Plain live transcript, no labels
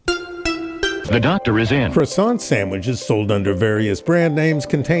The doctor is in. Croissant sandwiches sold under various brand names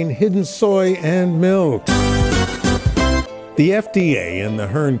contain hidden soy and milk. The FDA and the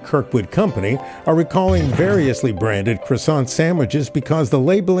Hearn-Kirkwood Company are recalling variously branded croissant sandwiches because the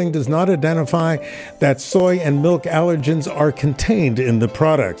labeling does not identify that soy and milk allergens are contained in the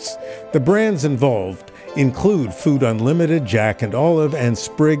products. The brands involved include Food Unlimited, Jack and Olive, and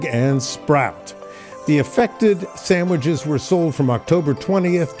Sprig and Sprout. The affected sandwiches were sold from October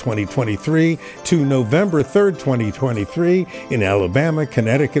 20th, 2023 to November 3rd, 2023 in Alabama,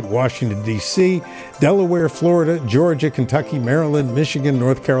 Connecticut, Washington, D.C., Delaware, Florida, Georgia, Kentucky, Maryland, Michigan,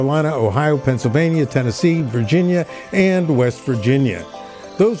 North Carolina, Ohio, Pennsylvania, Tennessee, Virginia, and West Virginia.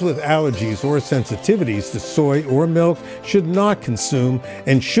 Those with allergies or sensitivities to soy or milk should not consume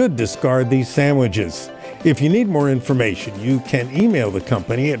and should discard these sandwiches. If you need more information, you can email the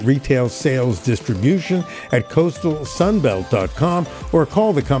company at retailsalesdistribution@coastalsunbelt.com or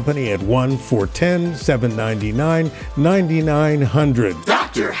call the company at 1-410-799-9900.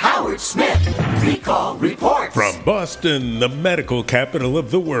 Dr. Howard Smith, Recall Report. From Boston, the medical capital of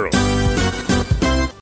the world.